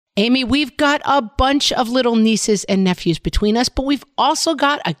Amy, we've got a bunch of little nieces and nephews between us, but we've also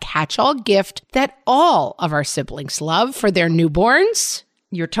got a catch-all gift that all of our siblings love for their newborns.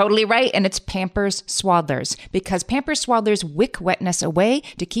 You're totally right, and it's Pampers Swaddlers, because Pampers Swaddlers wick wetness away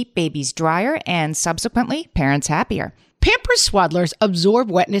to keep babies drier and subsequently parents happier. Pampers Swaddlers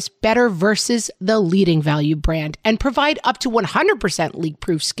absorb wetness better versus the leading value brand and provide up to 100%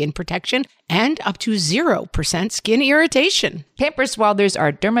 leak-proof skin protection and up to 0% skin irritation. Pampers Swaddlers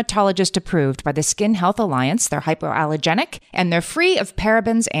are dermatologist approved by the Skin Health Alliance. They're hypoallergenic and they're free of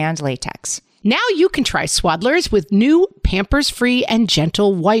parabens and latex. Now you can try Swaddlers with new Pampers-free and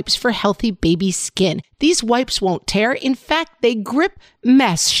gentle wipes for healthy baby skin. These wipes won't tear. In fact, they grip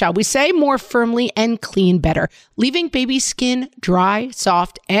mess, shall we say, more firmly and clean better, leaving baby skin dry,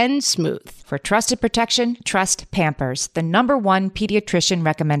 soft, and smooth. For trusted protection, trust Pampers, the #1 pediatrician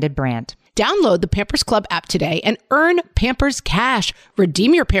recommended brand. Download the Pampers Club app today and earn Pampers Cash.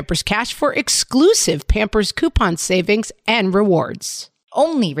 Redeem your Pampers Cash for exclusive Pampers coupon savings and rewards.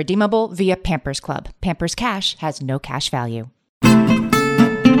 Only redeemable via Pampers Club. Pampers Cash has no cash value. Are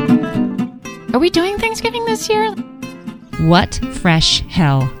we doing Thanksgiving this year? What fresh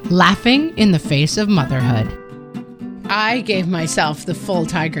hell? Laughing in the face of motherhood. I gave myself the full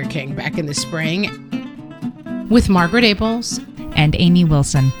Tiger King back in the spring with Margaret Abels and Amy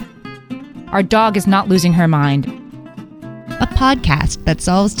Wilson. Our dog is not losing her mind. A podcast that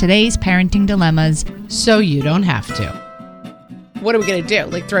solves today's parenting dilemmas so you don't have to. What are we going to do?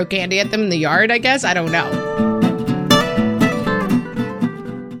 Like throw candy at them in the yard, I guess? I don't know.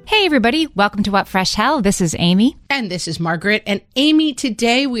 Hey, everybody. Welcome to What Fresh Hell. This is Amy. And this is Margaret. And Amy,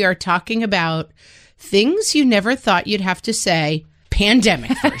 today we are talking about things you never thought you'd have to say,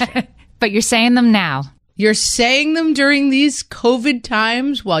 pandemic version. But you're saying them now. You're saying them during these COVID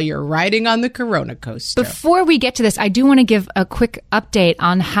times while you're riding on the Corona coaster. Before we get to this, I do want to give a quick update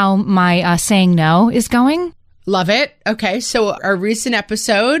on how my saying no is going. Love it. Okay, so our recent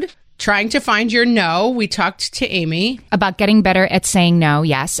episode, Trying to Find Your No, we talked to Amy. About getting better at saying no,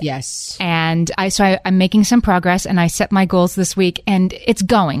 yes. Yes. And I'm making some progress, and I set my goals this week, and it's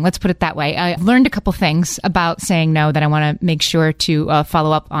going. Let's put it that way. I learned a couple things about saying no that I want to make sure to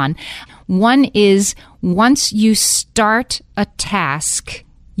follow up on. One is, once you start a task,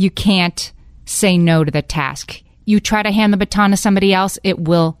 you can't say no to the task. You try to hand the baton to somebody else, it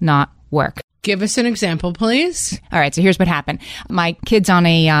will not work. Give us an example, please. All right. So here's what happened. My kid's on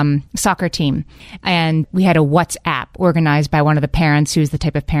a soccer team, and we had a WhatsApp organized by one of the parents who's the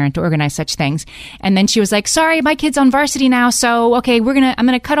type of parent to organize such things. And then she was like, sorry, my kid's on varsity now. So, okay, I'm going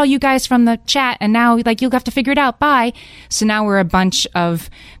to cut all you guys from the chat. And now you'll have to figure it out. Bye. So now we're a bunch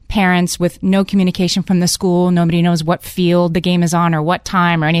of parents with no communication from the school. Nobody knows what field the game is on or what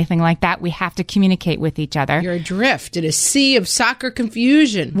time or anything like that. We have to communicate with each other. You're adrift in a sea of soccer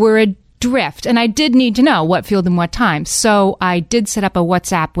confusion. We're adrift. And I did need to know what field and what time. So I did set up a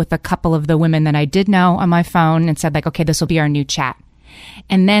WhatsApp with a couple of the women that I did know on my phone and said okay, this will be our new chat.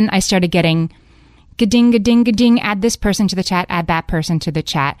 And then I started getting ga-ding, ga-ding, ga-ding, add this person to the chat, add that person to the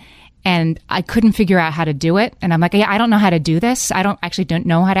chat. And I couldn't figure out how to do it. And I'm like, I don't know how to do this. I don't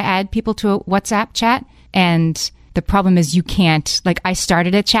know how to add people to a WhatsApp chat. And the problem is you can't, I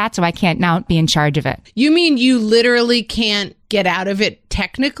started a chat, so I can't now be in charge of it. You mean you literally can't get out of it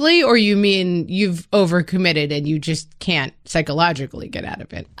technically, or you mean you've overcommitted and you just can't psychologically get out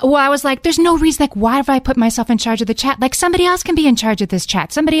of it? Well, I was like, there's no reason, why have I put myself in charge of the chat? Somebody else can be in charge of this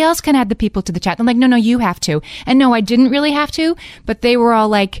chat. Somebody else can add the people to the chat. I'm like, no, you have to. And no, I didn't really have to, but they were all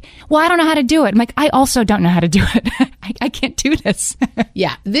like, well, I don't know how to do it. I'm like, I also don't know how to do it. I can't do this.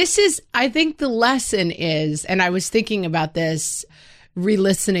 Yeah, this is, I think the lesson is, and I was thinking about this,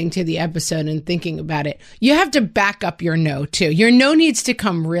 re-listening to the episode and thinking about it, you have to back up your no too. Your no needs to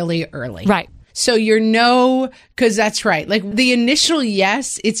come really early. Right. So your no, because that's right. The initial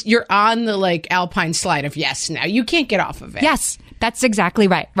yes, you're on the alpine slide of yes now. You can't get off of it. Yes, that's exactly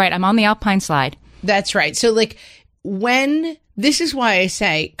right. Right. I'm on the alpine slide. That's right. So this is why I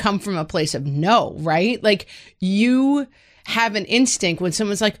say come from a place of no, right? You have an instinct when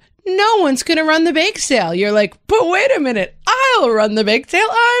someone's like, no one's going to run the bake sale. You're like, but wait a minute, I'll run the bake sale.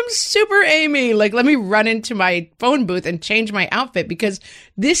 I'm super Amy. Let me run into my phone booth and change my outfit because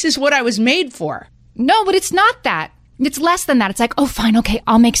this is what I was made for. No, but it's not that. It's less than that. It's like, oh, fine. Okay,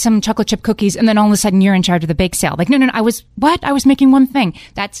 I'll make some chocolate chip cookies. And then all of a sudden you're in charge of the bake sale. No, I was making one thing.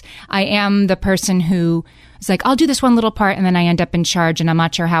 I am the person who is like, I'll do this one little part and then I end up in charge and I'm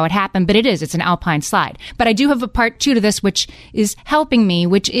not sure how it happened, but it's an alpine slide. But I do have a part 2 to this, which is helping me,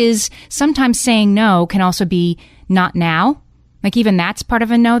 which is sometimes saying no can also be not now. Even that's part of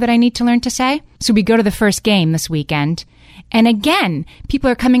a no that I need to learn to say. So we go to the first game this weekend And again, people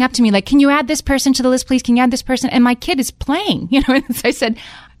are coming up to me like, can you add this person to the list, please? Can you add this person? And my kid is playing, And so I said,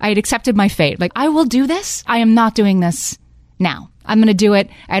 I had accepted my fate. Like, I will do this. I am not doing this now. I'm going to do it.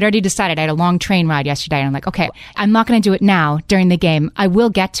 I'd already decided. I had a long train ride yesterday. And I'm like, okay, I'm not going to do it now during the game. I will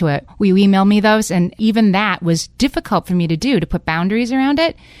get to it. Will you email me those? And even that was difficult for me to do, to put boundaries around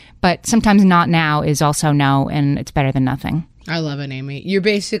it. But sometimes not now is also no, and it's better than nothing. I love it, Amy. You're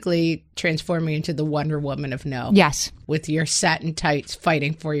basically transforming into the Wonder Woman of no. Yes. With your satin tights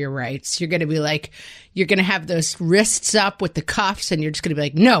fighting for your rights. You're going to be like, you're going to have those wrists up with the cuffs and you're just going to be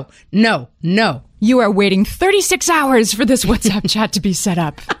like, no, no, no. You are waiting 36 hours for this WhatsApp chat to be set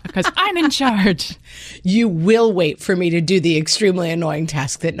up because I'm in charge. You will wait for me to do the extremely annoying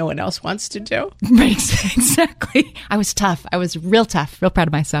task that no one else wants to do. Right, exactly. I was tough. I was real tough. Real proud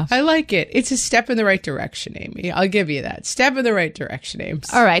of myself. I like it. It's a step in the right direction, Amy. I'll give you that. Step in the right direction,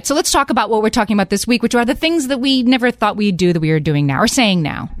 Ames. All right. So let's talk about what we're talking about this week, which are the things that we never thought we'd do that we are doing now or saying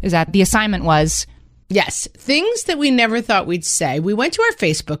now. Is that the assignment was... Yes, things that we never thought we'd say. We went to our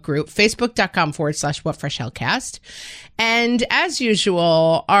Facebook group, facebook.com/whatfreshhellcast. And as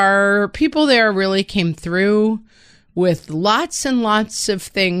usual, our people there really came through with lots and lots of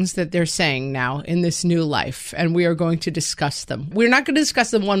things that they're saying now in this new life. And we are going to discuss them. We're not going to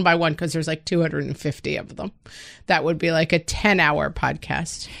discuss them one by one because there's like 250 of them. That would be like a 10-hour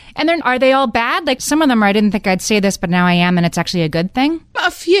podcast. And then are they all bad? Like some of them I didn't think I'd say this, but now I am, and it's actually a good thing?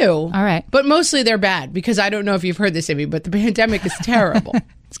 A few. All right. But mostly they're bad because I don't know if you've heard this, Amy, but the pandemic is terrible.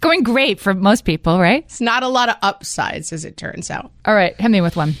 It's going great for most people, right? It's not a lot of upsides, as it turns out. All right. Hit me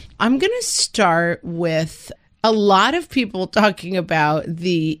with one. I'm going to start with a lot of people talking about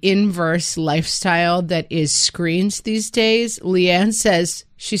the inverse lifestyle that is screens these days. Leanne says,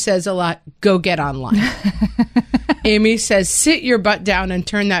 she says a lot, go get online. Amy says, sit your butt down and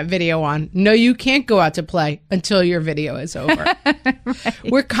turn that video on. No, you can't go out to play until your video is over. Right.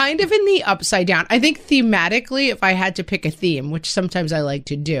 We're kind of in the upside down. I think thematically, if I had to pick a theme, which sometimes I like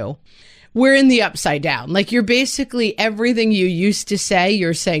to do, we're in the upside down. Like you're basically everything you used to say,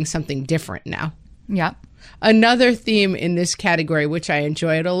 you're saying something different now. Yep. Another theme in this category, which I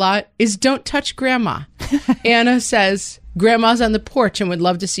enjoyed a lot, is don't touch grandma. Anna says, grandma's on the porch and would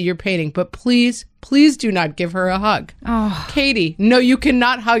love to see your painting, but please, please do not give her a hug. Oh. Katie, no, you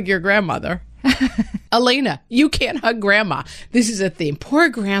cannot hug your grandmother. Elena, you can't hug grandma. This is a theme. Poor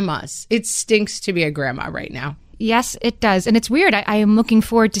grandmas. It stinks to be a grandma right now. Yes, it does. And it's weird. I am looking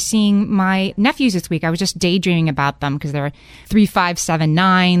forward to seeing my nephews this week. I was just daydreaming about them because they're 3, 5, 7,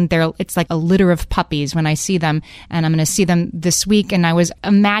 9. It's like a litter of puppies when I see them. And I'm going to see them this week. And I was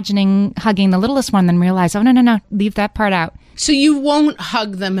imagining hugging the littlest one, then realized, oh, no, leave that part out. So you won't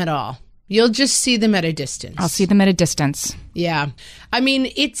hug them at all. You'll just see them at a distance. I'll see them at a distance. Yeah. I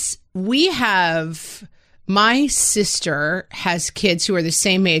mean, my sister has kids who are the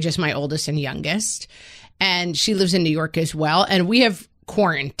same age as my oldest and youngest. And she lives in New York as well. And we have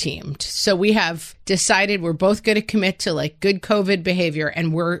quarantined. So we have decided we're both going to commit to like good COVID behavior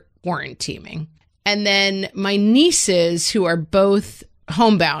and we're quarantining. And then my nieces, who are both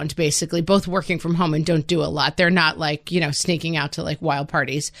homebound, basically, both working from home and don't do a lot. They're not like, sneaking out to like wild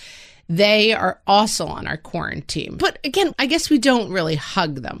parties. They are also on our quarantine. But again, I guess we don't really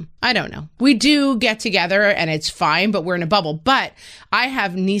hug them. I don't know. We do get together and it's fine, but we're in a bubble. But I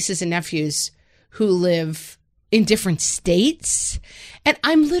have nieces and nephews who live in different states. And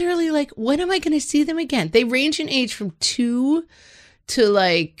I'm literally like, when am I going to see them again? They range in age from 2 to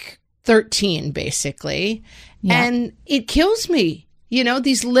like 13, basically. Yeah. And it kills me.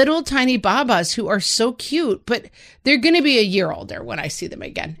 These little tiny babas who are so cute, but they're going to be a year older when I see them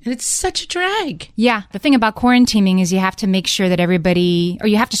again. And it's such a drag. Yeah. The thing about quarantining is you have to make sure that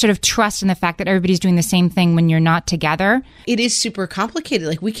you have to sort of trust in the fact that everybody's doing the same thing when you're not together. It is super complicated.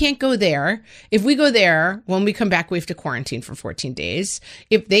 Like we can't go there. If we go there, when we come back, we have to quarantine for 14 days.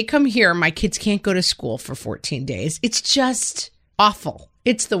 If they come here, my kids can't go to school for 14 days. It's just awful.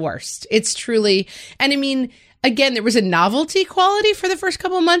 It's the worst. It's truly, and I mean, again, there was a novelty quality for the first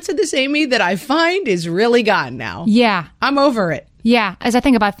couple of months of this, Amy, that I find is really gone now. Yeah. I'm over it. Yeah. As I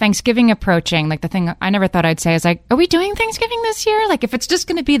think about Thanksgiving approaching, like the thing I never thought I'd say is like, are we doing Thanksgiving this year? Like if it's just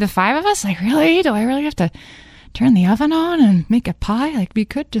going to be the 5 of us, like really? Do I really have to turn the oven on and make a pie? Like we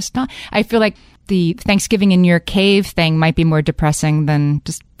could just not. I feel like the Thanksgiving in your cave thing might be more depressing than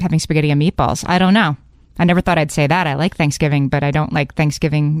just having spaghetti and meatballs. I don't know. I never thought I'd say that. I like Thanksgiving, but I don't like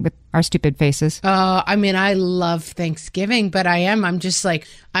Thanksgiving with our stupid faces. I mean, I love Thanksgiving, but I'm just like,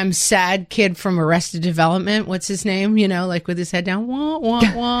 I'm sad kid from Arrested Development. What's his name? Like with his head down. Wah, wah,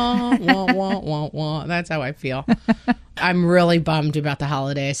 wah, wah, wah, wah, wah. That's how I feel. I'm really bummed about the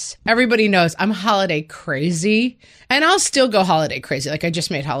holidays. Everybody knows I'm holiday crazy, and I'll still go holiday crazy. Like, I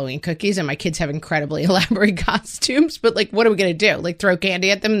just made Halloween cookies, and my kids have incredibly elaborate costumes. But, like, what are we going to do? Like, throw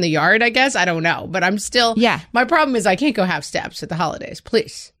candy at them in the yard, I guess? I don't know. But I'm still... Yeah. My problem is I can't go half steps at the holidays.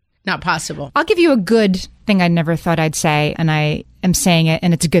 Please. Not possible. I'll give you a good thing I never thought I'd say, and I am saying it,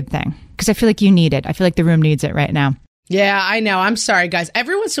 and it's a good thing. Because I feel like you need it. I feel like the room needs it right now. Yeah, I know. I'm sorry, guys.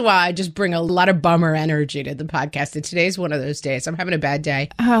 Every once in a while, I just bring a lot of bummer energy to the podcast. And today's one of those days. I'm having a bad day.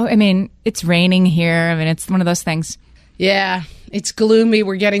 Oh, I mean, it's raining here. I mean, it's one of those things. Yeah, it's gloomy.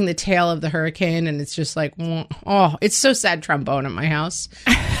 We're getting the tail of the hurricane, and it's just like, oh, it's so sad trombone at my house.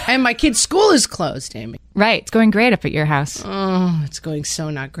 And my kid's school is closed, Amy. Right. It's going great up at your house. Oh, it's going so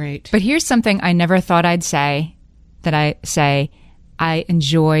not great. But here's something I never thought I'd say that I say. I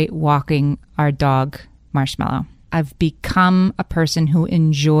enjoy walking our dog, Marshmallow. I've become a person who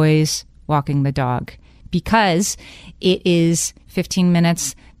enjoys walking the dog because it is 15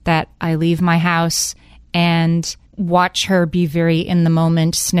 minutes that I leave my house and watch her be very in the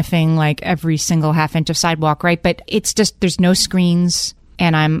moment, sniffing like every single half inch of sidewalk, right? But it's just, there's no screens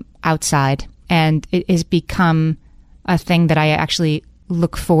and I'm outside, and it has become a thing that I actually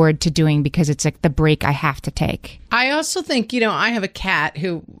look forward to doing because it's like the break I have to take. I also think, I have a cat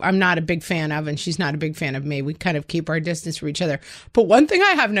who I'm not a big fan of, and she's not a big fan of me. We kind of keep our distance from each other. But one thing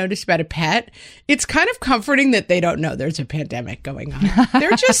I have noticed about a pet, it's kind of comforting that they don't know there's a pandemic going on.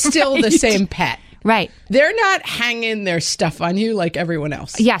 They're just still the same pet. Right. They're not hanging their stuff on you like everyone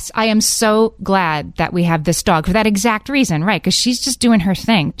else. Yes, I am so glad that we have this dog for that exact reason, right? Because she's just doing her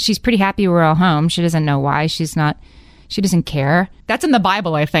thing. She's pretty happy we're all home. She doesn't know why. She doesn't care. That's in the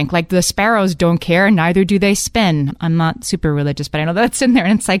Bible, I think. Like, the sparrows don't care, neither do they spin. I'm not super religious, but I know that's in there.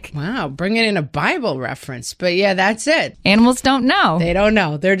 And it's like... Wow, bringing in a Bible reference. But yeah, that's it. Animals don't know. They don't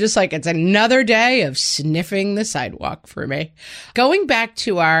know. They're just like, it's another day of sniffing the sidewalk for me. Going back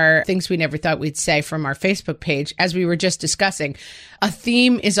to our things we never thought we'd say from our Facebook page, as we were just discussing, a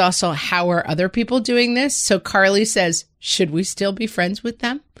theme is also, how are other people doing this? So Carly says, should we still be friends with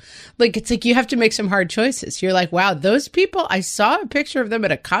them? Like, it's like you have to make some hard choices. You're like, wow, those people, I saw a picture of them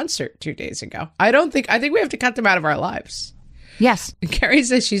at a concert 2 days ago. I think we have to cut them out of our lives. Yes. Carrie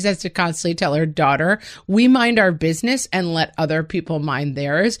says she has to constantly tell her daughter, we mind our business and let other people mind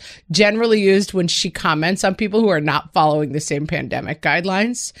theirs. Generally used when she comments on people who are not following the same pandemic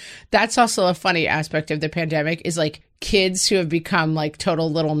guidelines. That's also a funny aspect of the pandemic, is like kids who have become like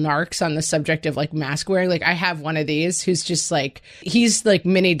total little narcs on the subject of like mask wearing. Like, I have one of these who's just like, he's like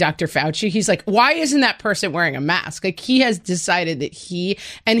mini Dr. Fauci. He's like, why isn't that person wearing a mask? Like, he has decided that he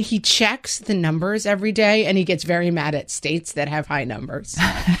checks the numbers every day, and he gets very mad at states that have high numbers.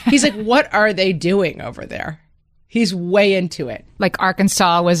 He's like, what are they doing over there? He's way into it. Like,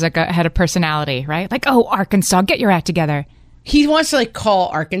 Arkansas was like had a personality, right? Like, oh, Arkansas, get your act together. He wants to like call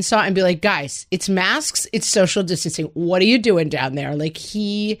Arkansas and be like, guys, it's masks, it's social distancing. What are you doing down there? Like,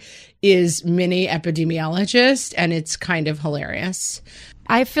 he is mini epidemiologist, and it's kind of hilarious.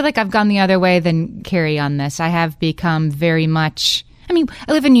 I feel like I've gone the other way than Carrie on this. I have become very much, I mean,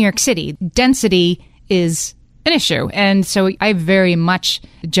 I live in New York City. Density is an issue. And so I very much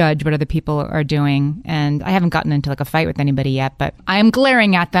judge what other people are doing. And I haven't gotten into like a fight with anybody yet, but I am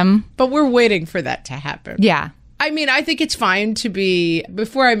glaring at them. But we're waiting for that to happen. Yeah. I mean, I think it's fine to be,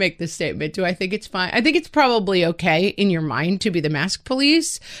 before I make this statement, do I think it's fine? I think it's probably okay in your mind to be the mask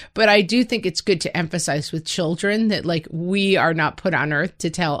police, but I do think it's good to emphasize with children that, like, we are not put on earth to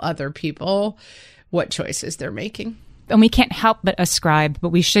tell other people what choices they're making. And we can't help but ascribe, but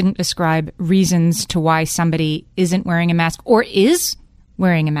we shouldn't ascribe reasons to why somebody isn't wearing a mask or is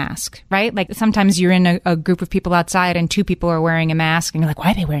wearing a mask, right? Like, sometimes you're in a group of people outside and 2 people are wearing a mask, and you're like,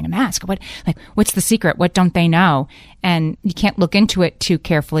 why are they wearing a mask? What's the secret? What don't they know? And you can't look into it too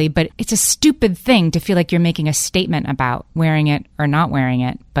carefully, but it's a stupid thing to feel like you're making a statement about wearing it or not wearing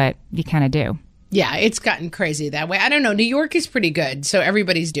it, but you kind of do. Yeah, it's gotten crazy that way. I don't know. New York is pretty good, so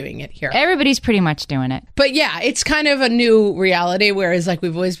everybody's doing it here. Everybody's pretty much doing it. But yeah, it's kind of a new reality, whereas like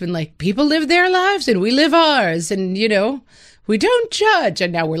we've always been like, people live their lives and we live ours, and we don't judge.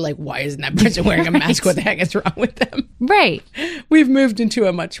 And now we're like, why isn't that person wearing a mask? What the heck is wrong with them? Right. We've moved into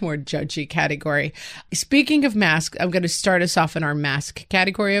a much more judgy category. Speaking of masks, I'm going to start us off in our mask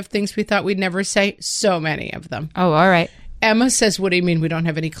category of things we thought we'd never say. So many of them. Oh, all right. Emma says, what do you mean we don't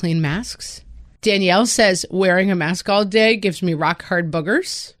have any clean masks? Danielle says, wearing a mask all day gives me rock hard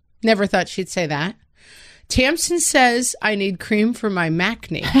boogers. Never thought she'd say that. Tamsin says, I need cream for my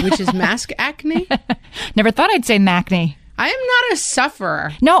macne, which is mask acne. Never thought I'd say macne. I am not a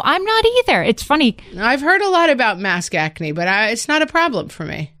sufferer. No, I'm not either. It's funny. I've heard a lot about mask acne, but it's not a problem for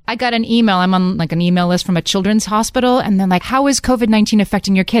me. I got an email. I'm on like an email list from a children's hospital. And then like, how is COVID-19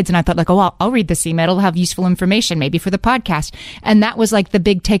 affecting your kids? And I thought like, oh, well, I'll read this email. It'll have useful information maybe for the podcast. And that was like the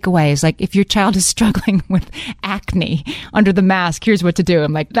big takeaway is like, if your child is struggling with acne under the mask, here's what to do.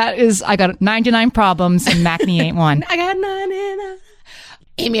 I'm like, I got 99 problems and acne ain't one. I got 99.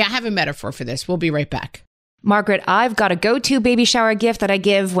 Amy, I have a metaphor for this. We'll be right back. Margaret, I've got a go-to baby shower gift that I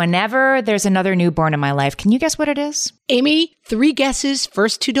give whenever there's another newborn in my life. Can you guess what it is? Amy, 3 guesses.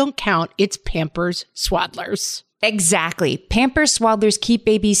 First 2 don't count. It's Pampers Swaddlers. Exactly. Pampers Swaddlers keep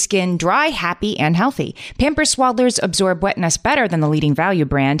baby's skin dry, happy, and healthy. Pampers Swaddlers absorb wetness better than the leading value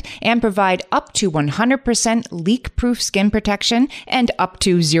brand and provide up to 100% leak-proof skin protection and up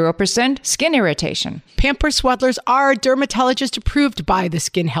to 0% skin irritation. Pampers Swaddlers are dermatologist approved by the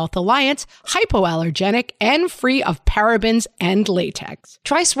Skin Health Alliance, hypoallergenic, and free of parabens and latex.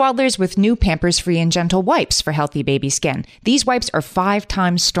 Try Swaddlers with new Pampers Free and Gentle wipes for healthy baby skin. These wipes are 5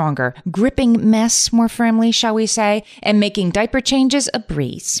 times stronger, gripping mess more firmly, shall we say, and making diaper changes a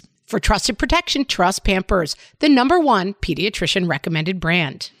breeze. For trusted protection, trust Pampers, the #1 pediatrician recommended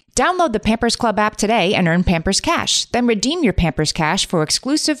brand. Download the Pampers Club app today and earn Pampers Cash. Then redeem your Pampers Cash for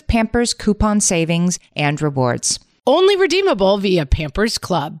exclusive Pampers coupon savings and rewards. Only redeemable via Pampers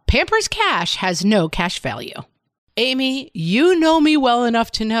Club. Pampers Cash has no cash value. Amy, you know me well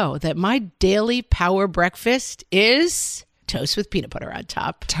enough to know that my daily power breakfast is toast with peanut butter on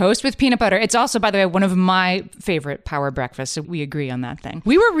top. Toast with peanut butter. It's also, by the way, one of my favorite power breakfasts. So we agree on that thing.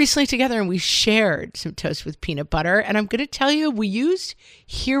 We were recently together and we shared some toast with peanut butter. And I'm going to tell you, we used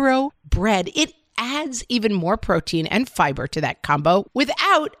Hero bread. It adds even more protein and fiber to that combo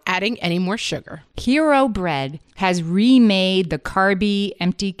without adding any more sugar. Hero bread has remade the carby,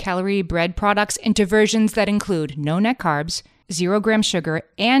 empty calorie bread products into versions that include no net carbs, 0 gram sugar,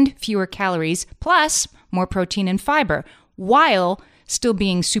 and fewer calories, plus more protein and fiber, while still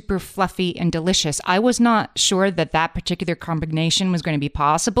being super fluffy and delicious. I was not sure that particular combination was going to be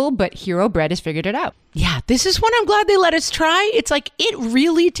possible, but Hero Bread has figured it out. Yeah, this is one I'm glad they let us try. It's like, it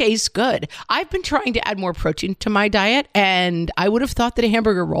really tastes good. I've been trying to add more protein to my diet, and I would have thought that a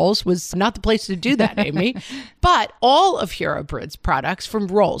hamburger rolls was not the place to do that, Amy. But all of Hero Bread's products, from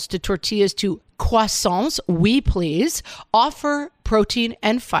rolls to tortillas to croissants, we please, offer protein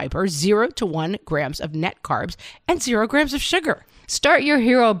and fiber, 0 to 1 grams of net carbs, and 0 grams of sugar. Start your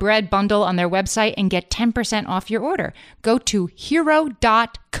Hero Bread bundle on their website and get 10% off your order. Go to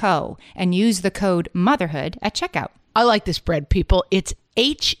hero.co and use the code motherhood at checkout. I like this bread, people. It's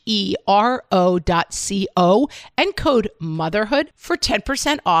HERO.co and code motherhood for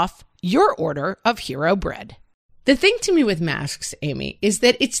 10% off your order of Hero Bread. The thing to me with masks, Amy, is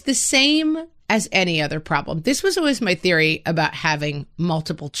that it's the same as any other problem. This was always my theory about having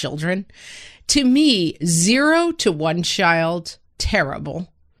multiple children. To me, 0 to 1 child, terrible.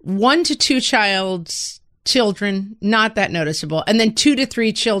 1 to 2 children, not that noticeable. And then 2 to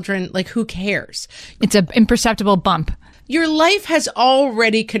 3 children, like, who cares? It's an imperceptible bump. Your life has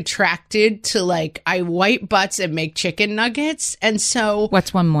already contracted to, like, I wipe butts and make chicken nuggets. And so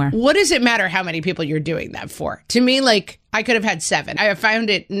what's one more? What does it matter how many people you're doing that for? To me, like, I could have had 7. I found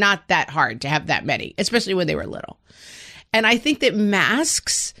it not that hard to have that many, especially when they were little. And I think that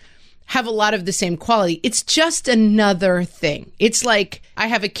masks have a lot of the same quality. It's just another thing. It's like, I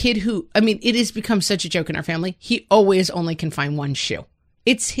have a kid who, it has become such a joke in our family. He always only can find 1 shoe.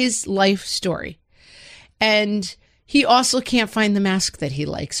 It's his life story. And he also can't find the mask that he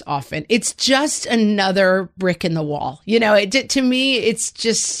likes often. It's just another brick in the wall. You know, to me, it's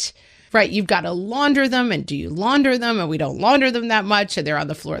just, right, you've got to launder them. And do you launder them? And we don't launder them that much. And they're on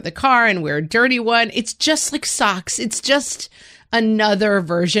the floor of the car and we're a dirty one. It's just like socks. It's just another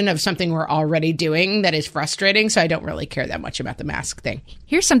version of something we're already doing that is frustrating. So I don't really care that much about the mask thing.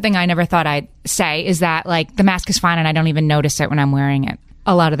 Here's something I never thought I'd say is that, like, the mask is fine and I don't even notice it when I'm wearing it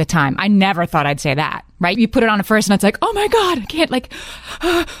a lot of the time. I never thought I'd say that, right? You put it on at first and it's like, oh my God, I can't,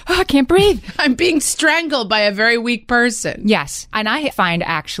 I can't breathe. I'm being strangled by a very weak person. Yes. And I find,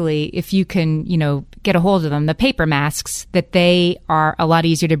 actually, if you can, get a hold of them, the paper masks, that they are a lot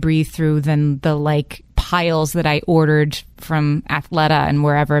easier to breathe through than the, piles that I ordered from Athleta and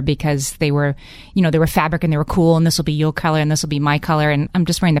wherever, because they were, they were fabric and they were cool, and this will be your color and this will be my color. And I'm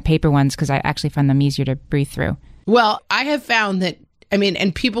just wearing the paper ones because I actually find them easier to breathe through. Well, I have found that,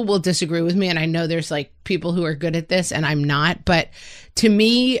 and people will disagree with me, and I know there's people who are good at this and I'm not, but to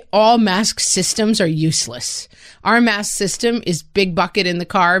me, all mask systems are useless. Our mask system is big bucket in the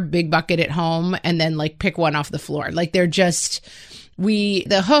car, big bucket at home, and then pick one off the floor. They're just,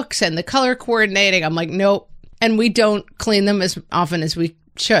 the hooks and the color coordinating, I'm like, nope, And we don't clean them as often as we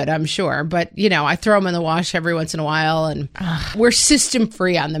should, I'm sure. But, you know, I throw them in the wash every once in a while, and we're system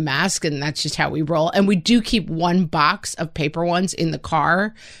free on the mask, and that's just how we roll. And we do keep one box of paper ones in the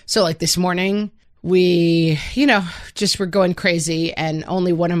car. So like this morning, we, you know, just were going crazy, and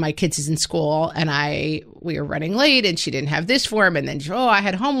only one of my kids is in school, and we were running late, and she didn't have this form, and then, I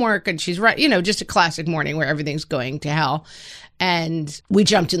had homework, and she's right, you know, just a classic morning where everything's going to hell. And we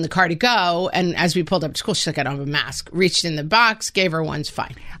jumped in the car to go, and as we pulled up to school, she's like, I don't have a mask. Reached in the box, gave her one's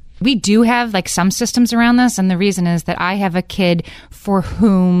fine. We do have like some systems around this, and the reason is that I have a kid for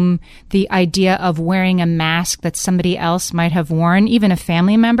whom the idea of wearing a mask that somebody else might have worn, even a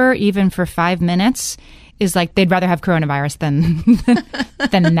family member, even for 5 minutes, is like they'd rather have coronavirus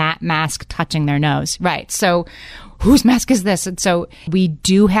than that mask touching their nose. Right. So whose mask is this? And so we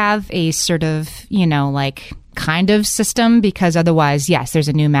do have a sort of, you know, like kind of system, because otherwise, yes, there's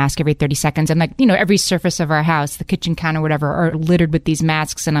a new mask every 30 seconds. And like, you know, every surface of our house, the kitchen counter, whatever, are littered with these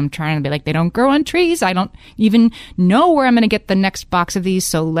masks. And I'm trying to be like, they don't grow on trees. I don't even know where I'm going to get the next box of these.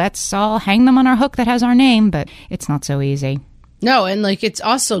 So let's all hang them on our hook that has our name. But it's not so easy. No, and like it's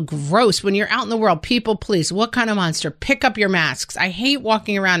also gross when you're out in the world. People, please, what kind of monster? Pick up your masks. I hate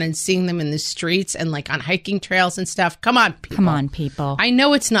walking around and seeing them in the streets and like on hiking trails and stuff. Come on, people. Come on, people. I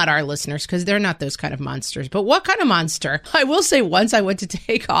know it's not our listeners because they're not those kind of monsters, but what kind of monster? I will say once I went to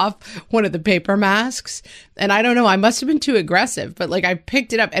take off one of the paper masks, and I don't know, I must have been too aggressive, but like I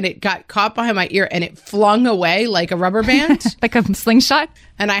picked it up and it got caught behind my ear and it flung away like a rubber band. Like a slingshot?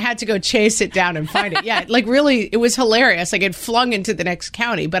 And I had to go chase it down and find it. Yeah, like really, it was hilarious. Like it flung into the next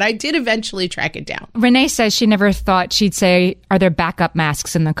county, but I did eventually track it down. Renee says she never thought she'd say, are there backup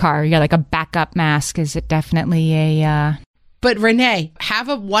masks in the car? Yeah, like a backup mask. Is it definitely a... But Renee,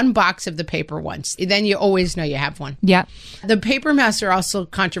 have one box of the paper ones. Then you always know you have one. Yeah. The paper masks are also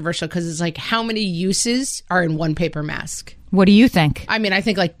controversial because it's like how many uses are in one paper mask? What do you think? I mean, I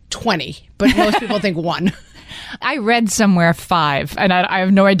think like 20, but most people think 1. I read somewhere 5, and I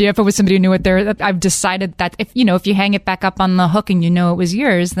have no idea if it was somebody who knew it there. I've decided that if you hang it back up on the hook and you know it was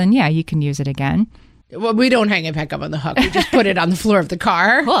yours, then yeah, you can use it again. Well, we don't hang it back up on the hook. We just put it on the floor of the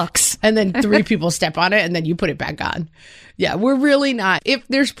car. Hooks. And then 3 people step on it, and then you put it back on. Yeah, we're really not. If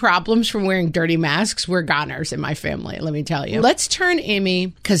there's problems from wearing dirty masks, we're goners in my family, let me tell you. Let's turn, Amy,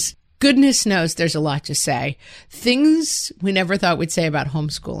 because goodness knows there's a lot to say. Things we never thought we'd say about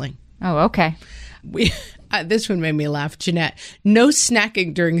homeschooling. Oh, okay. This one made me laugh. Jeanette, no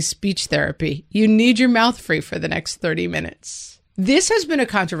snacking during speech therapy. You need your mouth free for the next 30 minutes. This has been a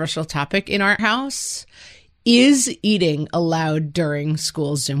controversial topic in our house. Is eating allowed during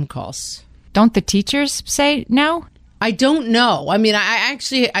school Zoom calls? Don't the teachers say no? I don't know. I mean,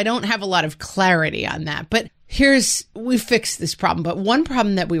 I don't have a lot of clarity on that. But we fixed this problem. But one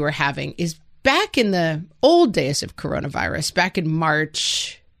problem that we were having is back in the old days of coronavirus, back in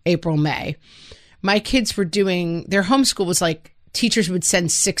March, April, May, my kids were doing, their homeschool was like, teachers would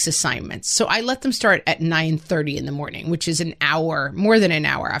send 6 assignments. So I let them start at 9:30 in the morning, which is an hour, more than an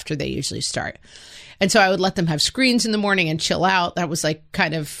hour after they usually start. And so I would let them have screens in the morning and chill out. That was like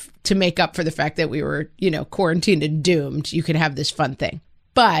kind of to make up for the fact that we were, quarantined and doomed. You could have this fun thing.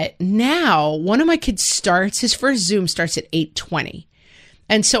 But now one of my kids his first Zoom starts at 8:20.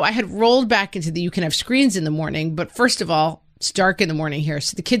 And so I had rolled back into you can have screens in the morning. But first of all, it's dark in the morning here,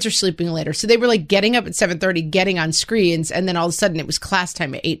 so the kids are sleeping later. So they were like getting up at 7:30, getting on screens, and then all of a sudden it was class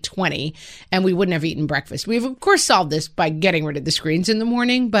time at 8:20, and we wouldn't have eaten breakfast. We've, of course, solved this by getting rid of the screens in the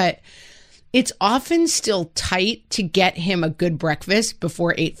morning, but it's often still tight to get him a good breakfast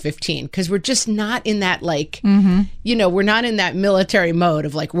before 8:15 because we're just not in that we're not in that military mode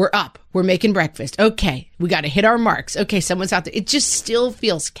of like, we're up, we're making breakfast. Okay, we got to hit our marks. Okay, someone's out there. It just still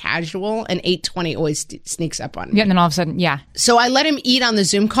feels casual, and 8:20 always sneaks up on me. Yeah, and then all of a sudden, yeah. So I let him eat on the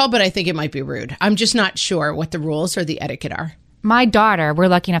Zoom call, but I think it might be rude. I'm just not sure what the rules or the etiquette are. My daughter, we're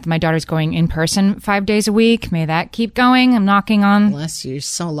lucky enough that my daughter's going in person 5 days a week. May that keep going. I'm knocking on. Bless you.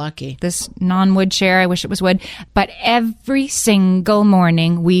 So lucky. This non-wood chair. I wish it was wood. But every single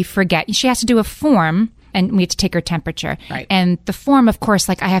morning we forget. She has to do a form and we have to take her temperature. Right. And the form, of course,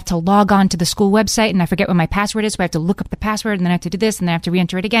 like I have to log on to the school website and I forget what my password is. So I have to look up the password and then I have to do this and then I have to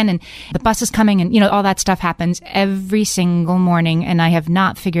re-enter it again. And the bus is coming and, all that stuff happens every single morning. And I have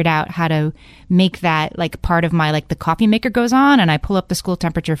not figured out how to make that like part of my, like the coffee maker goes on and I pull up the school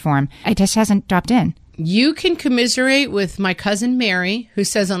temperature form. It just hasn't dropped in. You can commiserate with my cousin Mary, who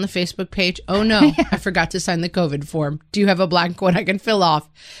says on the Facebook page, oh no, I forgot to sign the COVID form. Do you have a blank one I can fill off?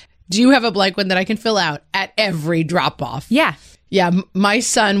 Do you have a blank one that I can fill out at every drop off? Yeah. Yeah, my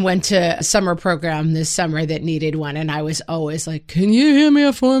son went to a summer program this summer that needed one, and I was always like, can you hand me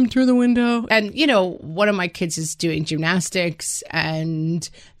a form through the window? And, you know, one of my kids is doing gymnastics, and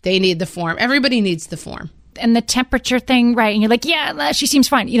they need the form. Everybody needs the form. And the temperature thing, right? And you're like, yeah, she seems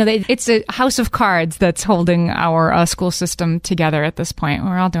fine. You know, it's a house of cards that's holding our school system together at this point.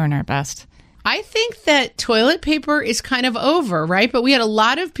 We're all doing our best. I think that toilet paper is kind of over, right? But we had a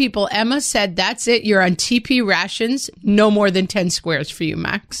lot of people. Emma said, that's it. You're on TP rations. No more than 10 squares for you,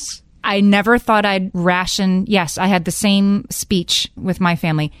 Max. I never thought I'd ration. Yes, I had the same speech with my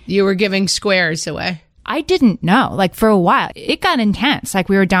family. You were giving squares away. I didn't know. Like, for a while, it got intense. Like,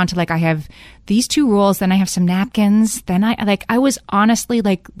 we were down to, like, I have these 2 rolls, then I have some napkins. Then I was honestly,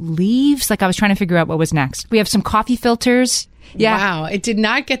 like, leaves. Like, I was trying to figure out what was next. We have some coffee filters. Yeah. Wow. It did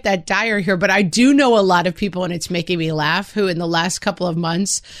not get that dire here, but I do know a lot of people, and it's making me laugh, who in the last couple of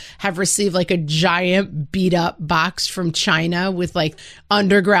months have received like a giant beat up box from China with like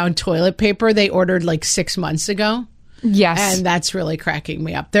underground toilet paper they ordered like 6 months ago. Yes. And that's really cracking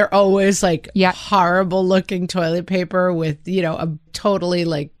me up. They're always like horrible looking toilet paper with, you know, a totally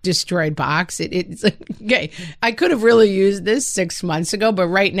like destroyed box. It's like, okay, I could have really used this 6 months ago, but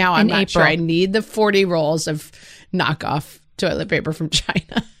right now I'm not sure I need the 40 rolls of knockoff toilet paper from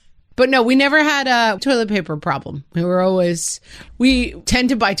China. But no, we never had a toilet paper problem. We tend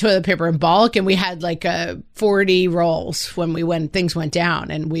to buy toilet paper in bulk, and we had like 40 rolls when things went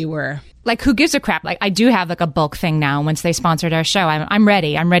down, and we were like, who gives a crap? Like, I do have like a bulk thing now. Once they sponsored our show, I'm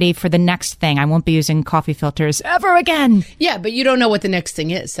ready. I'm ready for the next thing. I won't be using coffee filters ever again. Yeah, but you don't know what the next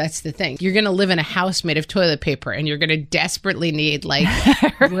thing is. That's the thing. You're going to live in a house made of toilet paper, and you're going to desperately need like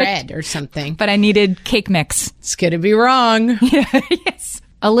bread or something. But I needed cake mix. It's going to be wrong. Yes.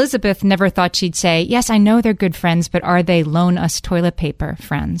 Elizabeth never thought she'd say, yes, I know they're good friends, but are they loan us toilet paper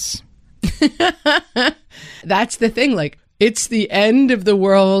friends? That's the thing. Like, it's the end of the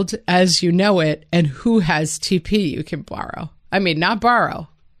world as you know it, and who has TP you can borrow? I mean, not borrow,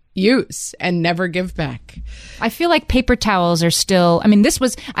 use and never give back. I feel like paper towels are still, I mean,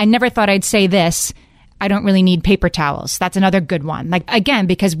 I never thought I'd say this. I don't really need paper towels. That's another good one. Like, again,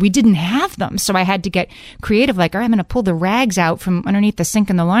 because we didn't have them. So I had to get creative. Like, all right, I'm going to pull the rags out from underneath the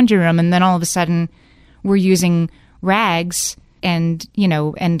sink in the laundry room. And then all of a sudden we're using rags and, you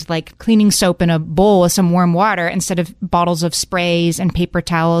know, and like cleaning soap in a bowl with some warm water instead of bottles of sprays and paper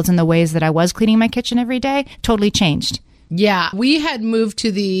towels and the ways that I was cleaning my kitchen every day. Totally changed. Yeah. We had moved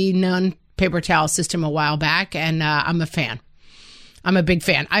to the non-paper towel system a while back, and I'm a fan. I'm a big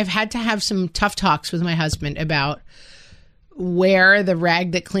fan. I've had to have some tough talks with my husband about where the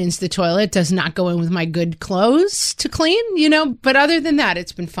rag that cleans the toilet does not go in with my good clothes to clean, you know, but other than that,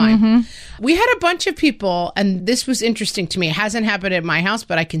 it's been fine. Mm-hmm. We had a bunch of people, and this was interesting to me. It hasn't happened at my house,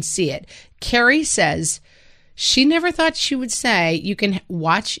 but I can see it. Carrie says she never thought she would say you can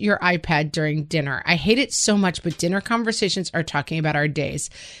watch your iPad during dinner. I hate it so much, but dinner conversations are talking about our days,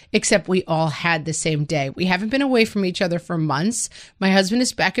 except we all had the same day. We haven't been away from each other for months. My husband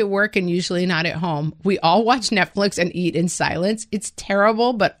is back at work and usually not at home. We all watch Netflix and eat in silence. It's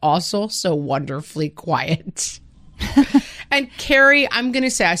terrible, but also so wonderfully quiet. And Carrie, I'm going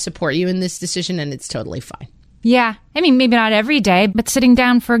to say I support you in this decision, and it's totally fine. Yeah. I mean, maybe not every day, but sitting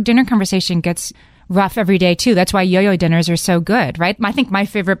down for a dinner conversation gets rough every day too. That's why yo-yo dinners are so good, right? I think my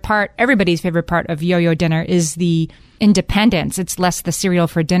favorite part, everybody's favorite part of yo-yo dinner is the independence. It's less the cereal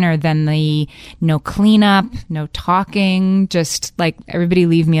for dinner than the no cleanup, no talking, just like everybody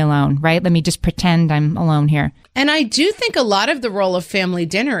leave me alone, right? Let me just pretend I'm alone here. And I do think a lot of the role of family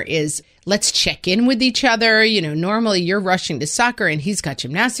dinner is let's check in with each other. You know, normally you're rushing to soccer and he's got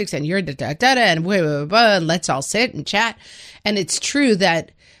gymnastics and you're da-da-da-da and blah, blah, blah, and let's all sit and chat. And it's true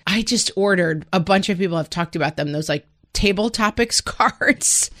that I just ordered, a bunch of people have talked about them, those like table topics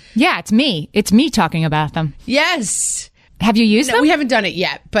cards. Yeah, it's me. It's me talking about them. Yes. Have you used them? We haven't done it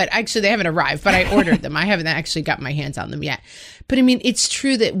yet, but actually they haven't arrived, but I ordered them. I haven't actually got my hands on them yet. But I mean, it's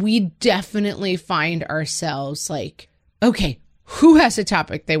true that we definitely find ourselves like, okay, who has a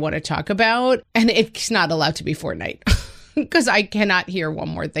topic they want to talk about? And it's not allowed to be Fortnite because I cannot hear one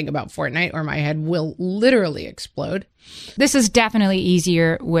more thing about Fortnite or my head will literally explode. This is definitely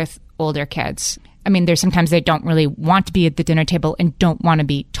easier with older kids. I mean, there's sometimes they don't really want to be at the dinner table and don't want to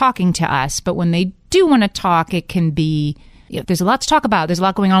be talking to us. But when they do want to talk, it can be, you know, there's a lot to talk about. There's a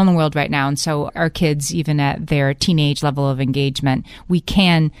lot going on in the world right now. And so our kids, even at their teenage level of engagement, we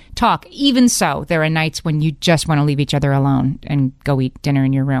can talk. Even so, there are nights when you just want to leave each other alone and go eat dinner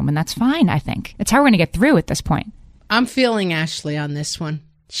in your room. And that's fine, I think. It's how we're going to get through at this point. I'm feeling Ashley on this one.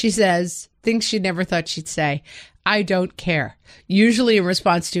 She says things she never thought she'd say. I don't care. Usually in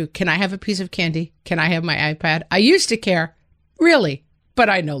response to, can I have a piece of candy? Can I have my iPad? I used to care. Really. But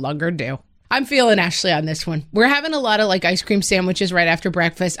I no longer do. I'm feeling Ashley on this one. We're having a lot of like ice cream sandwiches right after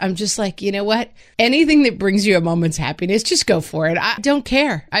breakfast. I'm just like, you know what? Anything that brings you a moment's happiness, just go for it. I don't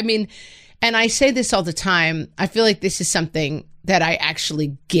care. I mean, and I say this all the time. I feel like this is something that I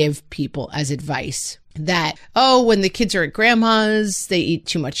actually give people as advice. That, when the kids are at grandma's, they eat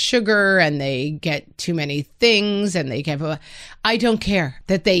too much sugar and they get too many things and they have I don't care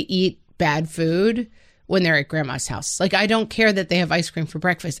that they eat bad food when they're at grandma's house. Like, I don't care that they have ice cream for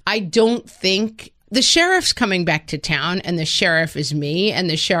breakfast. I don't think the sheriff's coming back to town and the sheriff is me and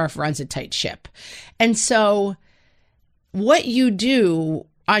the sheriff runs a tight ship. And so what you do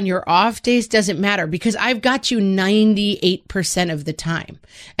on your off days doesn't matter because I've got you 98% of the time.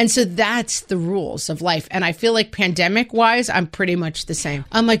 And so that's the rules of life. And I feel like pandemic wise, I'm pretty much the same.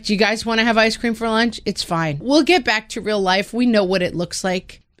 I'm like, do you guys want to have ice cream for lunch? It's fine. We'll get back to real life. We know what it looks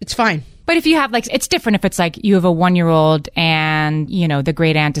like. It's fine. But if you have it's different if it's like you have a 1-year-old and, the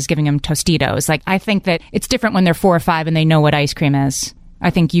great aunt is giving them Tostitos. Like, I think that it's different when they're 4 or 5 and they know what ice cream is. I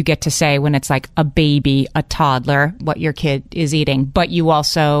think you get to say when it's like a baby, a toddler, what your kid is eating, but you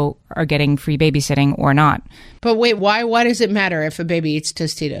also are getting free babysitting or not. But wait, why does it matter if a baby eats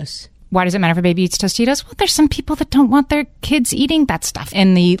Tostitos? Why does it matter if a baby eats Tostitos? Well, there's some people that don't want their kids eating that stuff.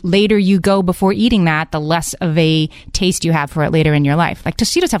 And the later you go before eating that, the less of a taste you have for it later in your life. Like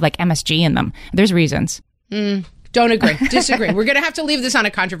Tostitos have like MSG in them. There's reasons. Don't agree. Disagree. We're going to have to leave this on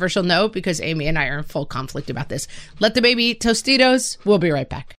a controversial note because Amy and I are in full conflict about this. Let the baby eat Tostitos. We'll be right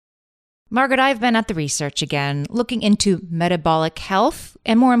back. Margaret, I've been at the research again, looking into metabolic health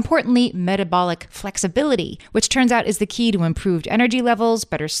and more importantly, metabolic flexibility, which turns out is the key to improved energy levels,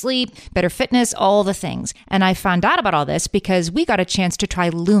 better sleep, better fitness, all the things. And I found out about all this because we got a chance to try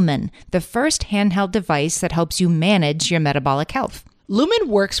Lumen, the first handheld device that helps you manage your metabolic health. Lumen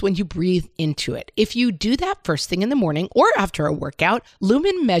works when you breathe into it. If you do that first thing in the morning or after a workout,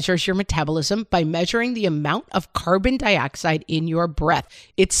 Lumen measures your metabolism by measuring the amount of carbon dioxide in your breath.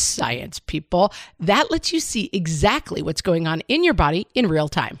 It's science, people. That lets you see exactly what's going on in your body in real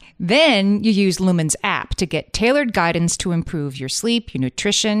time. Then you use Lumen's app to get tailored guidance to improve your sleep, your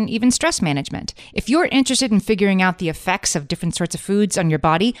nutrition, even stress management. If you're interested in figuring out the effects of different sorts of foods on your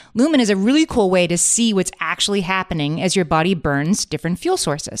body, Lumen is a really cool way to see what's actually happening as your body burns different fuel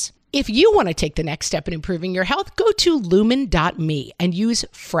sources. If you want to take the next step in improving your health, go to lumen.me and use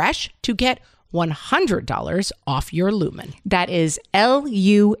FRESH to get $100 off your Lumen. That is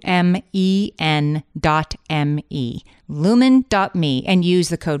LUMEN.ME. Lumen.me and use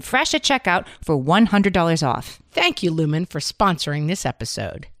the code FRESH at checkout for $100 off. Thank you, Lumen, for sponsoring this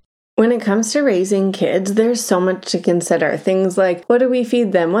episode. When it comes to raising kids, there's so much to consider. Things like, what do we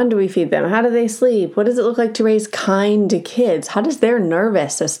feed them? When do we feed them? How do they sleep? What does it look like to raise kind kids? How does their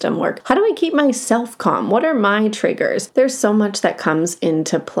nervous system work? How do I keep myself calm? What are my triggers? There's so much that comes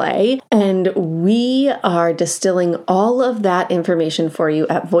into play, and we are distilling all of that information for you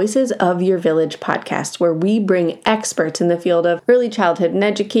at Voices of Your Village podcast, where we bring experts in the field of early childhood and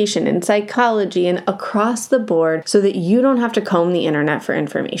education and psychology and across the board so that you don't have to comb the internet for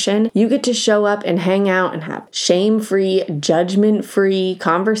information. You get to show up and hang out and have shame-free, judgment-free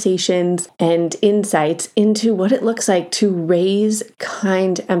conversations and insights into what it looks like to raise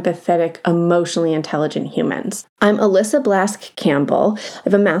kind, empathetic, emotionally intelligent humans. I'm Alyssa Blask Campbell. I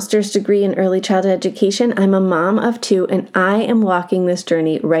have a master's degree in early childhood education. I'm a mom of 2, and I am walking this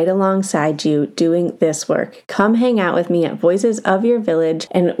journey right alongside you doing this work. Come hang out with me at Voices of Your Village,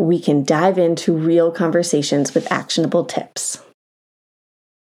 and we can dive into real conversations with actionable tips.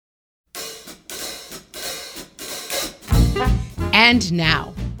 And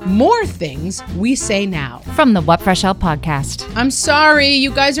now, more things we say now. From the What Fresh Hell podcast. I'm sorry, you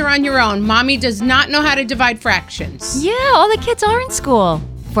guys are on your own. Mommy does not know how to divide fractions. Yeah, all the kids are in school.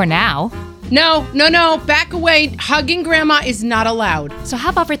 For now. No, back away. Hugging grandma is not allowed. So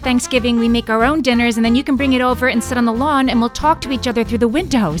how about for Thanksgiving, we make our own dinners and then you can bring it over and sit on the lawn and we'll talk to each other through the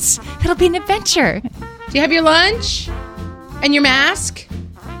windows. It'll be an adventure. Do you have your lunch? And your mask?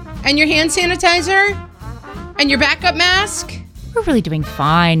 And your hand sanitizer? And your backup mask? We're really doing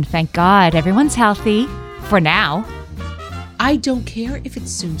fine, thank God. Everyone's healthy. For now. I don't care if it's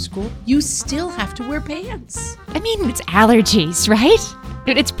Zoom school. You still have to wear pants. I mean, it's allergies, right?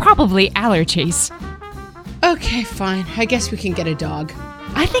 It's probably allergies. Okay, fine. I guess we can get a dog.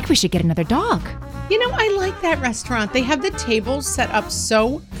 I think we should get another dog. You know, I like that restaurant. They have the tables set up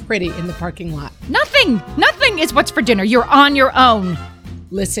so pretty in the parking lot. Nothing is what's for dinner. You're on your own.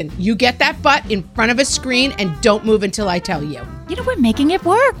 Listen, you get that butt in front of a screen and don't move until I tell you. You know, we're making it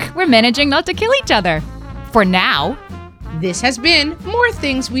work. We're managing not to kill each other. For now. This has been More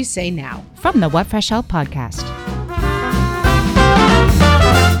Things We Say Now. From the What Fresh Hell podcast.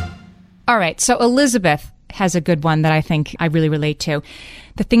 All right. So Elizabeth has a good one that I think I really relate to.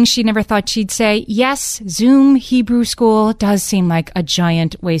 The things she never thought she'd say. Yes, Zoom Hebrew school does seem like a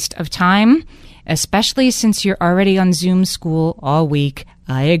giant waste of time, especially since you're already on Zoom school all week.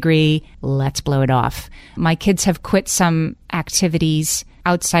 I agree. Let's blow it off. My kids have quit some activities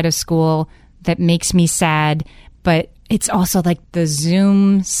outside of school that makes me sad, but it's also like the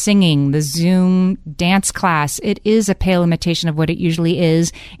Zoom singing, the Zoom dance class. It is a pale imitation of what it usually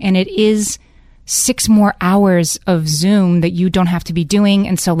is, and it is 6 more hours of Zoom that you don't have to be doing,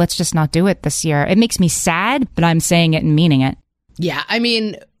 and so let's just not do it this year. It makes me sad, but I'm saying it and meaning it. Yeah, I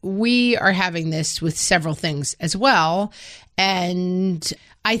mean, we are having this with several things as well, and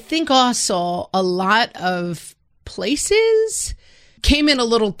I think also a lot of places came in a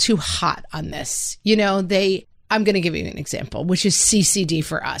little too hot on this. You know, I'm going to give you an example, which is CCD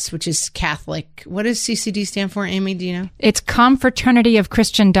for us, which is Catholic. What does CCD stand for, Amy? Do you know? It's Confraternity of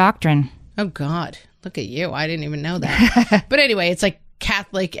Christian Doctrine. Oh, God. Look at you. I didn't even know that. But anyway, it's like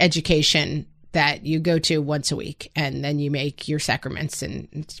Catholic education that you go to once a week, and then you make your sacraments, and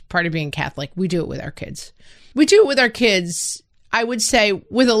it's part of being Catholic. We do it with our kids. We do it with our kids, I would say,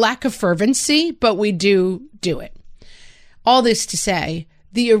 with a lack of fervency, but we do it. All this to say,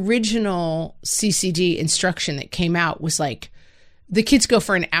 the original CCD instruction that came out was like, the kids go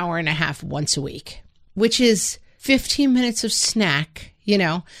for an hour and a half once a week, which is 15 minutes of snack, you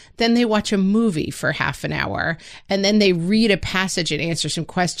know, then they watch a movie for half an hour, and then they read a passage and answer some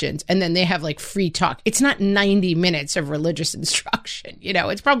questions, and then they have like free talk. It's not 90 minutes of religious instruction, you know,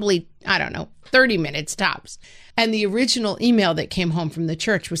 it's probably, 30 minutes tops. And the original email that came home from the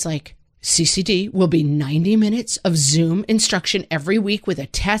church was like, CCD will be 90 minutes of Zoom instruction every week with a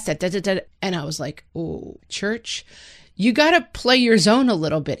test. And I was like, oh, church, you got to play your zone a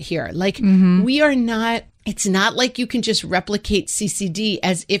little bit here. Like, we are not, it's not like you can just replicate CCD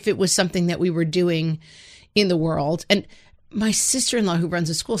as if it was something that we were doing in the world. And my sister-in-law who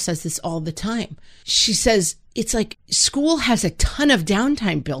runs a school says this all the time. She says, it's like school has a ton of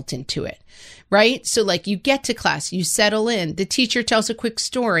downtime built into it, right? So like you get to class, you settle in, the teacher tells a quick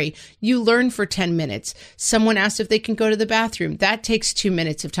story, you learn for 10 minutes. Someone asks if they can go to the bathroom. That takes 2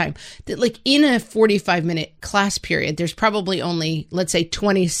 minutes of time. That like in a 45-minute class period, there's probably only, let's say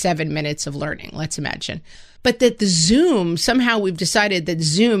 27 minutes of learning, let's imagine. But that the Zoom, somehow we've decided that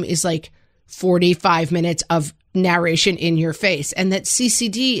Zoom is like 45 minutes of narration in your face. And that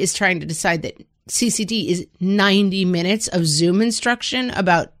CCD is trying to decide that CCD is 90 minutes of Zoom instruction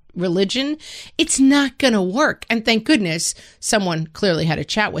about religion. It's not going to work. And thank goodness someone clearly had a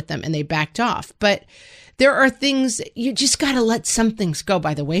chat with them and they backed off. But there are things, you just got to let some things go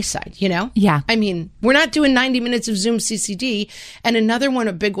by the wayside, you know? Yeah. I mean, we're not doing 90 minutes of Zoom CCD. And another one,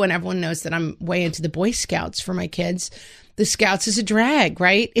 a big one, everyone knows that I'm way into the Boy Scouts for my kids. The Scouts is a drag,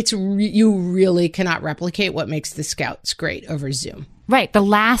 right? It's you really cannot replicate what makes the Scouts great over Zoom. Right. The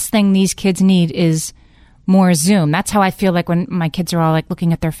last thing these kids need is more Zoom. That's how I feel like when my kids are all like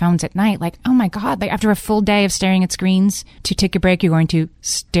looking at their phones at night, like, oh my God, like after a full day of staring at screens, to take a break, you're going to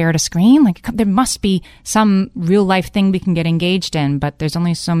stare at a screen. Like there must be some real life thing we can get engaged in, but there's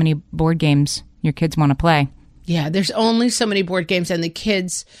only so many board games your kids want to play. Yeah, there's only so many board games, and the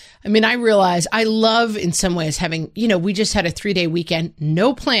kids, I mean, I realize I love in some ways having, you know, we just had a 3-day weekend,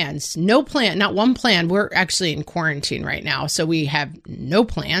 no plans, not one plan. We're actually in quarantine right now, so we have no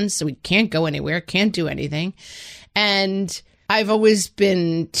plans, so we can't go anywhere, can't do anything. And I've always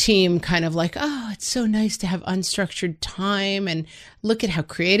been team kind of like, oh, it's so nice to have unstructured time and look at how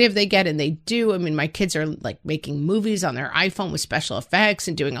creative they get. And they do. I mean, my kids are like making movies on their iPhone with special effects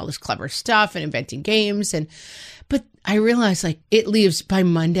and doing all this clever stuff and inventing games. But I realize like it leaves by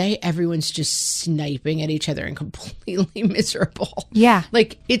Monday, everyone's just sniping at each other and completely miserable. Yeah.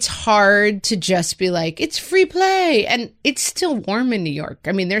 Like it's hard to just be like, it's free play. And it's still warm in New York.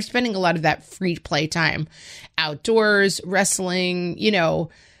 I mean, they're spending a lot of that free play time outdoors, wrestling, you know,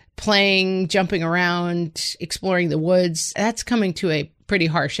 playing, jumping around, exploring the woods. That's coming to a pretty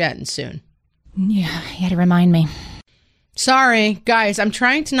harsh end soon. Yeah, you had to remind me. Sorry, guys, I'm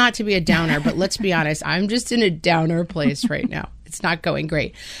trying to not to be a downer, but let's be honest, I'm just in a downer place right now. It's not going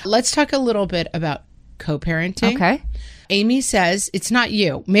great. Let's talk a little bit about co-parenting. Okay. Amy says, it's not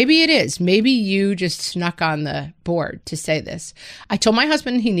you. Maybe it is. Maybe you just snuck on the board to say this. I told my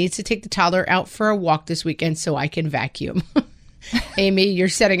husband he needs to take the toddler out for a walk this weekend so I can vacuum. Amy, you're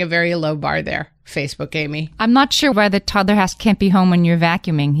setting a very low bar there. Facebook, Amy. I'm not sure why the toddler can't be home when you're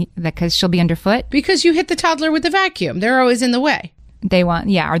vacuuming, because she'll be underfoot. Because you hit the toddler with the vacuum. They're always in the way. They want,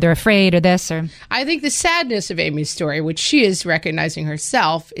 or they're afraid or this or. I think the sadness of Amy's story, which she is recognizing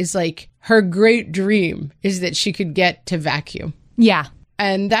herself, is like her great dream is that she could get to vacuum. Yeah.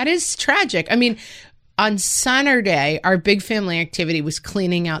 And that is tragic. I mean, on Saturday, our big family activity was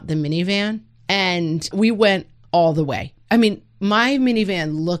cleaning out the minivan, and we went all the way. I mean, my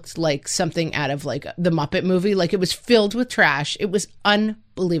minivan looked like something out of like the Muppet movie. Like, it was filled with trash. It was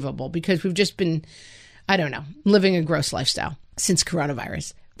unbelievable because we've just been, I don't know, living a gross lifestyle since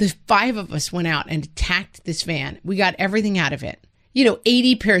coronavirus. The 5 of us went out and attacked this van. We got everything out of it.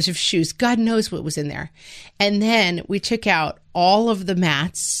 80 pairs of shoes. God knows what was in there. And then we took out all of the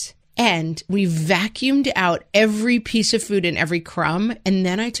mats and we vacuumed out every piece of food and every crumb. And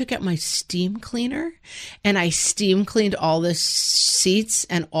then I took out my steam cleaner and I steam cleaned all the seats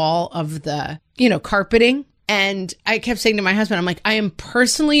and all of the, carpeting. And I kept saying to my husband, I'm like, I am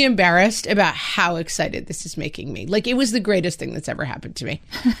personally embarrassed about how excited this is making me. Like, it was the greatest thing that's ever happened to me.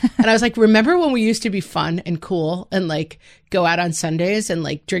 And I was like, remember when we used to be fun and cool and like go out on Sundays and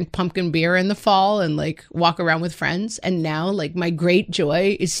like drink pumpkin beer in the fall and like walk around with friends? And now like my great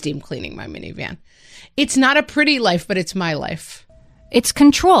joy is steam cleaning my minivan. It's not a pretty life, but it's my life. It's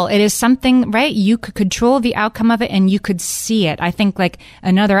control. It is something, right? You could control the outcome of it and you could see it. I think like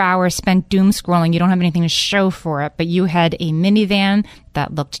another hour spent doom scrolling, you don't have anything to show for it, but you had a minivan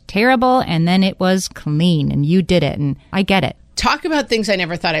that looked terrible and then it was clean and you did it. And I get it. Talk about things I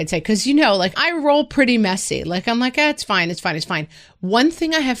never thought I'd say. Because, like I roll pretty messy. Like, I'm like, it's fine. It's fine. It's fine. One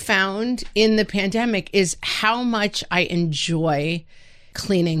thing I have found in the pandemic is how much I enjoy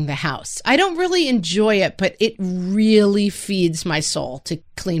cleaning the house. I don't really enjoy it, but it really feeds my soul to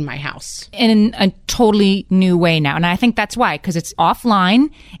clean my house. In a totally new way now. And I think that's why, because it's offline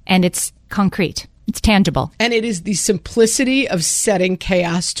and it's concrete. It's tangible. And it is the simplicity of setting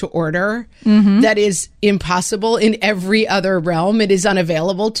chaos to order that is impossible in every other realm. It is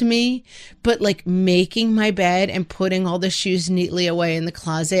unavailable to me. But like making my bed and putting all the shoes neatly away in the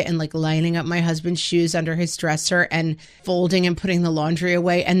closet and like lining up my husband's shoes under his dresser and folding and putting the laundry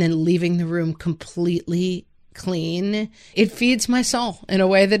away and then leaving the room completely clean. It feeds my soul in a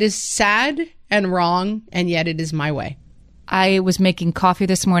way that is sad and wrong, and yet it is my way. I was making coffee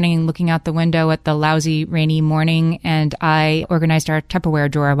this morning and looking out the window at the lousy, rainy morning, and I organized our Tupperware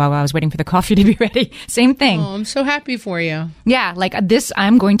drawer while I was waiting for the coffee to be ready. Same thing. Oh, I'm so happy for you. Yeah, like this,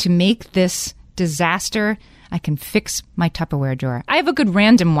 I'm going to make this disaster. I can fix my Tupperware drawer. I have a good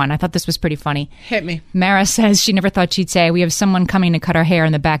random one. I thought this was pretty funny. Hit me. Mara says she never thought she'd say, we have someone coming to cut our hair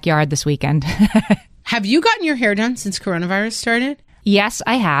in the backyard this weekend. Have you gotten your hair done since coronavirus started? Yes,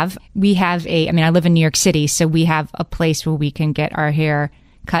 I have. I live in New York City, so we have a place where we can get our hair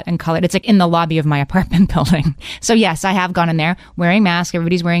cut and colored. It's like in the lobby of my apartment building. So yes, I have gone in there wearing masks.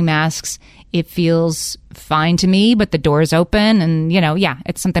 Everybody's wearing masks. It feels fine to me, but the door is open and,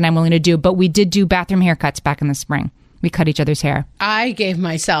 it's something I'm willing to do. But we did do bathroom haircuts back in the spring. We cut each other's hair. I gave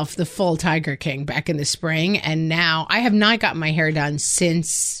myself the full Tiger King back in the spring, and now I have not gotten my hair done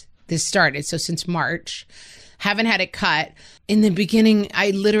since this started. So since March. Haven't had it cut. In the beginning,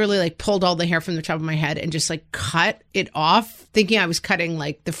 I literally like pulled all the hair from the top of my head and just like cut it off, thinking I was cutting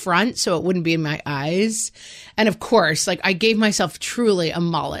like the front so it wouldn't be in my eyes. And of course, like I gave myself truly a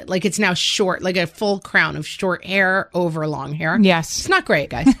mullet. Like it's now short, like a full crown of short hair over long hair. Yes. It's not great,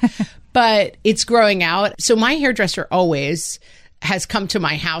 guys, but it's growing out. So my hairdresser always has come to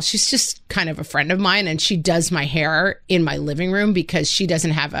my house. She's just kind of a friend of mine, and she does my hair in my living room because she doesn't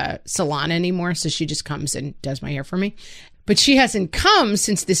have a salon anymore. So she just comes and does my hair for me. But she hasn't come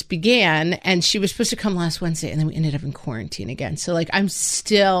since this began, and she was supposed to come last Wednesday, and then we ended up in quarantine again. So like I'm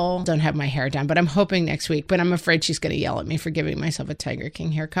still don't have my hair done, but I'm hoping next week. But I'm afraid she's going to yell at me for giving myself a Tiger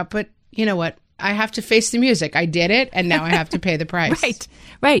King haircut. But you know what? I have to face the music. I did it, and now I have to pay the price.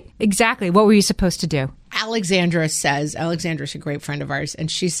 Right. Exactly. What were you supposed to do? Alexandra's a great friend of ours, and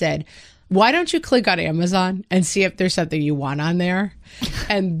she said, why don't you click on Amazon and see if there's something you want on there?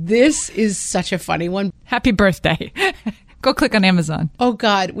 And this is such a funny one. Happy birthday. Go click on Amazon. Oh,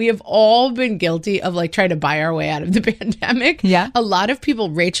 God. We have all been guilty of like trying to buy our way out of the pandemic. Yeah. A lot of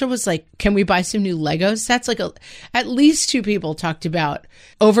people, Rachel was like, can we buy some new Legos? That's like at least 2 people talked about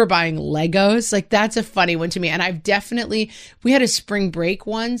overbuying Legos. Like that's a funny one to me. And we had a spring break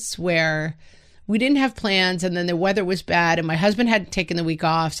once where we didn't have plans, and then the weather was bad, and my husband had taken the week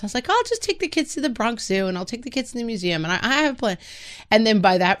off. So I was like, I'll just take the kids to the Bronx Zoo, and I'll take the kids to the museum, and I have a plan. And then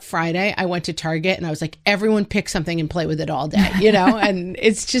by that Friday, I went to Target, and I was like, everyone pick something and play with it all day, And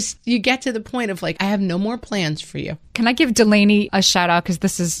it's just, you get to the point of like, I have no more plans for you. Can I give Delaney a shout out? Because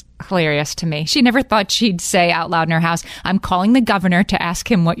this is hilarious to me. She never thought she'd say out loud in her house, I'm calling the governor to ask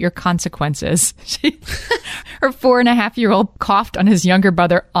him what your consequence is. Her 4.5-year-old coughed on his younger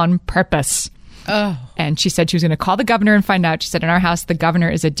brother on purpose. Oh. And she said she was going to call the governor and find out. She said, in our house, the governor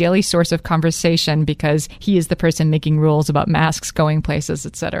is a daily source of conversation because he is the person making rules about masks, going places,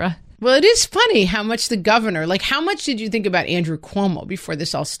 etc. Well, it is funny how much the governor, like how much did you think about Andrew Cuomo before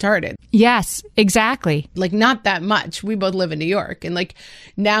this all started? Yes, exactly. Like not that much. We both live in New York. And like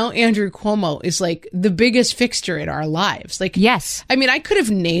now Andrew Cuomo is like the biggest fixture in our lives. Like, yes. I mean, I could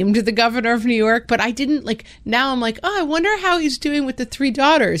have named the governor of New York, but I didn't. Like now I'm like, oh, I wonder how he's doing with the 3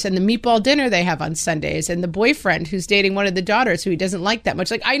 daughters and the meatball dinner they have on Sundays and the boyfriend who's dating one of the daughters who he doesn't like that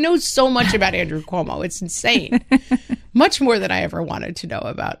much. Like I know so much about Andrew Cuomo. It's insane. Much more than I ever wanted to know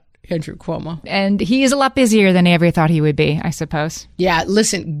about Andrew Cuomo. And he is a lot busier than I ever thought he would be, I suppose. Yeah,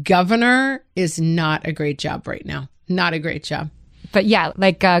 listen, governor is not a great job right now. Not a great job. But yeah,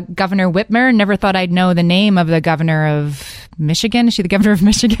 like Governor Whitmer, never thought I'd know the name of the governor of Michigan. Is she the governor of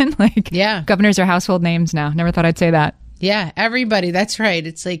Michigan? Like, yeah. Governors are household names now. Never thought I'd say that. Yeah, everybody. That's right.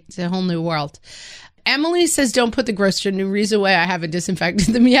 It's like it's a whole new world. Emily says, don't put the groceries away. I haven't disinfected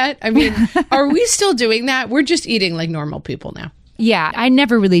them yet. I mean, are we still doing that? We're just eating like normal people now. Yeah, I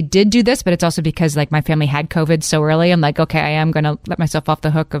never really did do this, but it's also because like my family had COVID so early. I'm like, okay, I am going to let myself off the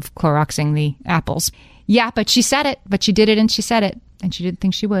hook of Cloroxing the apples. Yeah, but she said it, but she did it and she said it and she didn't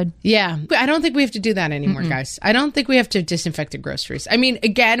think she would. Yeah, I don't think we have to do that anymore, guys. I don't think we have to disinfect the groceries. I mean,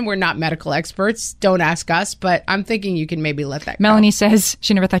 again, we're not medical experts. Don't ask us, but I'm thinking you can maybe let that go. Melanie says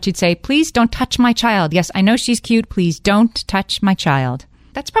she never thought she'd say, please don't touch my child. Yes, I know she's cute. Please don't touch my child.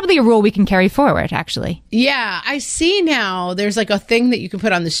 That's probably a rule we can carry forward, actually. Yeah, I see now there's like a thing that you can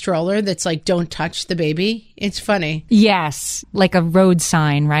put on the stroller that's like, don't touch the baby. It's funny. Yes, like a road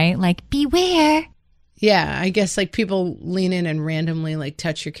sign, right? Like, beware. Yeah, I guess like people lean in and randomly like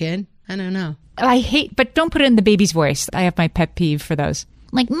touch your kid. I don't know. I hate, but don't put it in the baby's voice. I have my pet peeve for those.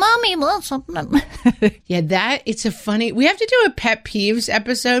 Like, mommy wants something. Yeah, it's a funny, we have to do a pet peeves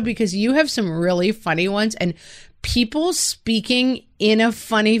episode because you have some really funny ones and people speaking in a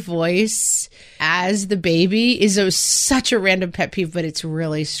funny voice as the baby is such a random pet peeve, but it's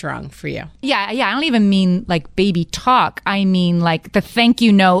really strong for you. Yeah. I don't even mean like baby talk. I mean like the thank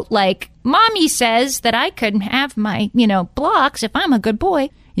you note, like mommy says that I could have my, blocks if I'm a good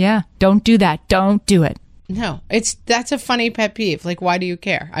boy. Yeah. Don't do that. Don't do it. No, that's a funny pet peeve. Like, why do you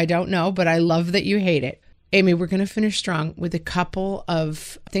care? I don't know, but I love that you hate it. Amy, we're going to finish strong with a couple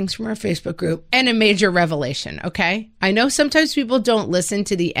of things from our Facebook group and a major revelation, okay? I know sometimes people don't listen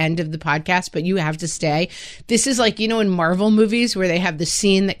to the end of the podcast, but you have to stay. This is like, in Marvel movies where they have the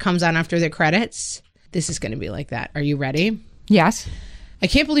scene that comes on after the credits. This is going to be like that. Are you ready? Yes. I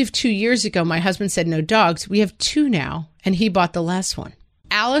can't believe 2 years ago my husband said no dogs. We have 2 now, and he bought the last one.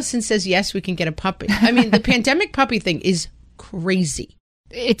 Allison says, yes, we can get a puppy. I mean, the pandemic puppy thing is crazy.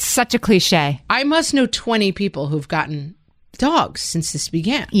 It's such a cliche. I must know 20 people who've gotten dogs since this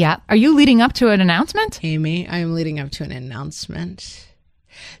began. Yeah. Are you leading up to an announcement? Amy, I am leading up to an announcement.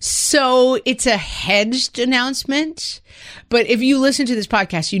 So it's a hedged announcement. But if you listen to this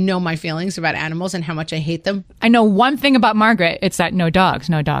podcast, you know my feelings about animals and how much I hate them. I know one thing about Margaret. It's that no dogs,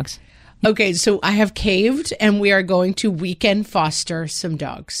 no dogs. Okay, so I have caved and we are going to weekend foster some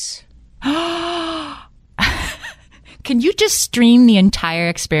dogs. Can you just stream the entire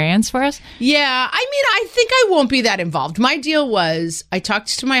experience for us? Yeah, I mean, I think I won't be that involved. My deal was I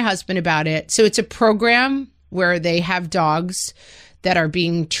talked to my husband about it. So it's a program where they have dogs that are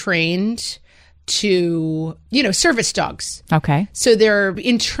being trained to, service dogs. Okay. So they're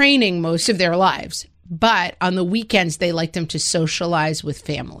in training most of their lives. But on the weekends, they like them to socialize with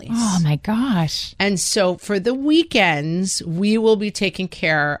families. Oh, my gosh. And so for the weekends, we will be taking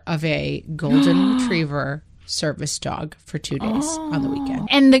care of a golden retriever service dog for 2 days on the weekend.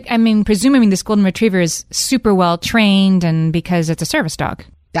 And presuming this golden retriever is super well trained and because it's a service dog.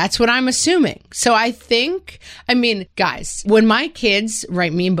 That's what I'm assuming. So I think, guys, when my kids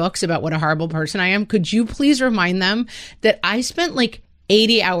write mean books about what a horrible person I am, could you please remind them that I spent like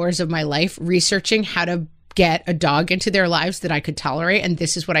 80 hours of my life researching how to get a dog into their lives that I could tolerate. And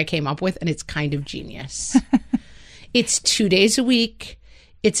this is what I came up with. And it's kind of genius. It's 2 days a week.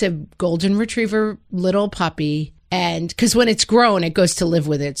 It's a golden retriever little puppy. And because when it's grown, it goes to live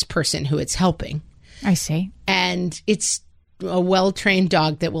with its person who it's helping. I see. And it's a well-trained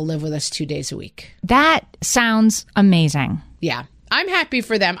dog that will live with us 2 days a week. That sounds amazing. Yeah. I'm happy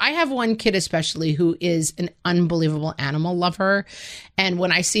for them. I have one kid especially who is an unbelievable animal lover. And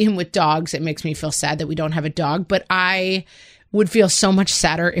when I see him with dogs, it makes me feel sad that we don't have a dog. But I would feel so much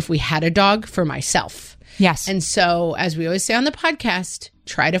sadder if we had a dog for myself. Yes. And so, as we always say on the podcast,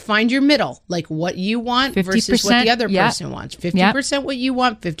 try to find your middle, like what you want versus what the other person wants. 50% what you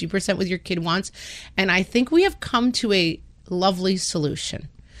want, 50% what your kid wants. And I think we have come to a lovely solution.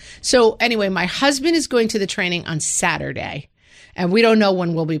 So anyway, my husband is going to the training on Saturday. And we don't know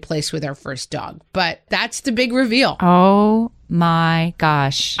when we'll be placed with our first dog. But that's the big reveal. Oh my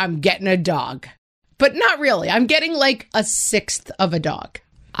gosh. I'm getting a dog. But not really. I'm getting like a sixth of a dog.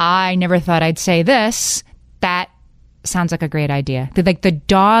 I never thought I'd say this. That sounds like a great idea. Like the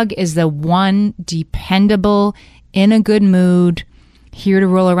dog is the one dependable, in a good mood, here to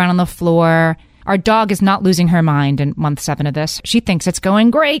roll around on the floor. Our dog is not losing her mind in month 7 of this. She thinks it's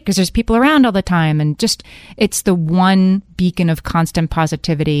going great because there's people around all the time. And just, it's the one beacon of constant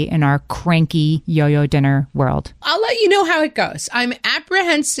positivity in our cranky yo-yo dinner world. I'll let you know how it goes. I'm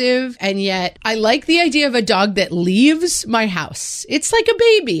apprehensive, and yet I like the idea of a dog that leaves my house. It's like a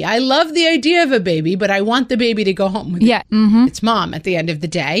baby. I love the idea of a baby, but I want the baby to go home with its mom at the end of the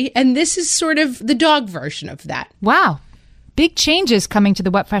day. And this is sort of the dog version of that. Wow. Big changes coming to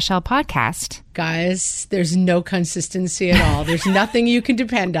the What Fresh Hell podcast. Guys, there's no consistency at all. There's nothing you can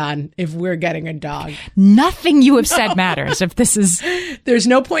depend on if we're getting a dog. Nothing you have said matters if this is... There's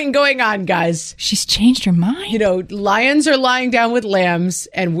no point in going on, guys. She's changed her mind. You know, lions are lying down with lambs,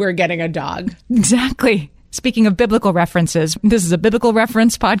 and we're getting a dog. Exactly. Speaking of biblical references, this is a biblical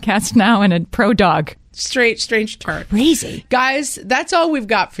reference podcast now and a pro-dog. Strange turn. Crazy. Guys, that's all we've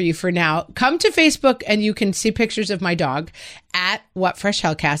got for you for now. Come to Facebook and you can see pictures of my dog at What Fresh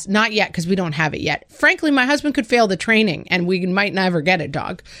Hellcast. Not yet, because we don't have it yet. Frankly, my husband could fail the training and we might never get a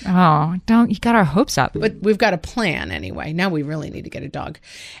dog. Oh, you got our hopes up. But we've got a plan anyway. Now we really need to get a dog.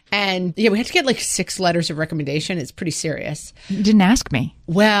 And yeah, we had to get like 6 letters of recommendation. It's pretty serious. You didn't ask me.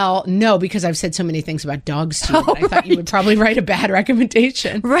 Well, no, because I've said so many things about dogs to you. I thought you would probably write a bad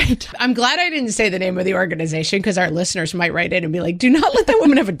recommendation. Right. I'm glad I didn't say the name of the organization, because our listeners might write in and be like, do not let that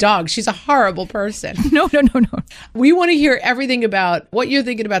woman have a dog. She's a horrible person. No. We want to hear everything about what you're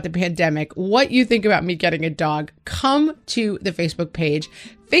thinking about the pandemic, what you think about me getting a dog. Come to the Facebook page,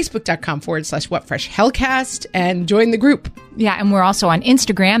 facebook.com/whatfreshhellcast, and join the group. Yeah, and we're also on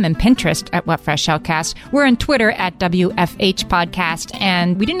Instagram and Pinterest at What Fresh Hellcast. We're on Twitter at WFH Podcast.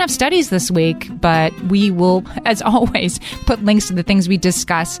 And we didn't have studies this week, but we will, as always, put links to the things we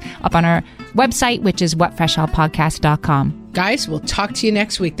discuss up on our website, which is whatfreshhellpodcast.com. Guys, we'll talk to you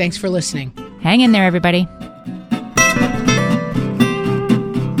next week. Thanks for listening. Hang in there, everybody.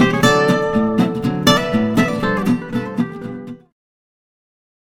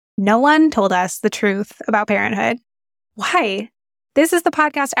 No one told us the truth about parenthood. Why? This is the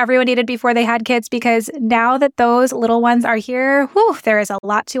podcast everyone needed before they had kids, because now that those little ones are here, there is a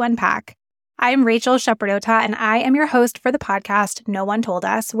lot to unpack. I'm Rachel Shepardota, and I am your host for the podcast No One Told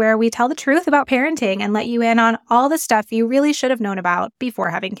Us, where we tell the truth about parenting and let you in on all the stuff you really should have known about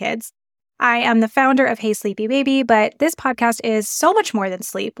before having kids. I am the founder of Hey Sleepy Baby, but this podcast is so much more than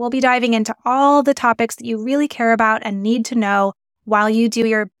sleep. We'll be diving into all the topics that you really care about and need to know while you do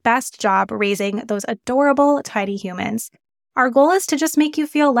your best job raising those adorable, tiny humans. Our goal is to just make you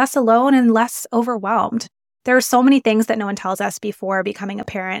feel less alone and less overwhelmed. There are so many things that no one tells us before becoming a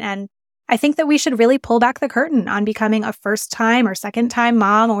parent, and I think that we should really pull back the curtain on becoming a first-time or second-time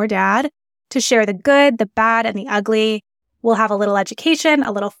mom or dad to share the good, the bad, and the ugly. We'll have a little education,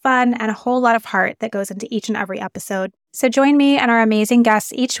 a little fun, and a whole lot of heart that goes into each and every episode. So join me and our amazing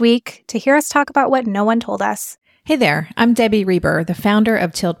guests each week to hear us talk about what no one told us. Hey there, I'm Debbie Reber, the founder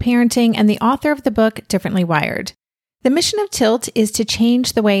of Tilt Parenting and the author of the book Differently Wired. The mission of Tilt is to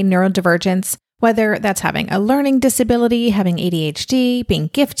change the way neurodivergence, whether that's having a learning disability, having ADHD, being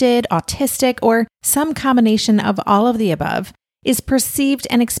gifted, autistic, or some combination of all of the above, is perceived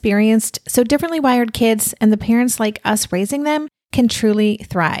and experienced so differently wired kids and the parents like us raising them can truly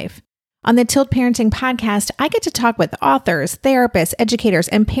thrive. On the Tilt Parenting podcast, I get to talk with authors, therapists, educators,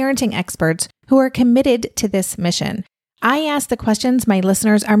 and parenting experts who are committed to this mission. I ask the questions my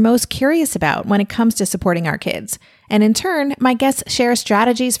listeners are most curious about when it comes to supporting our kids. And in turn, my guests share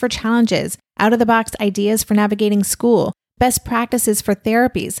strategies for challenges, out-of-the-box ideas for navigating school, best practices for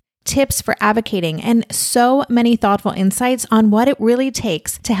therapies, tips for advocating, and so many thoughtful insights on what it really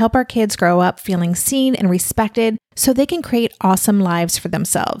takes to help our kids grow up feeling seen and respected so they can create awesome lives for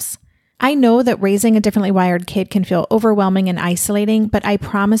themselves. I know that raising a differently wired kid can feel overwhelming and isolating, but I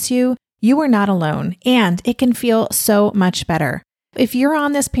promise you, you are not alone, and it can feel so much better. If you're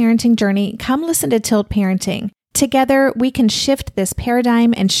on this parenting journey, come listen to Tilt Parenting. Together, we can shift this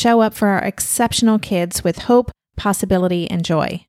paradigm and show up for our exceptional kids with hope, possibility, and joy.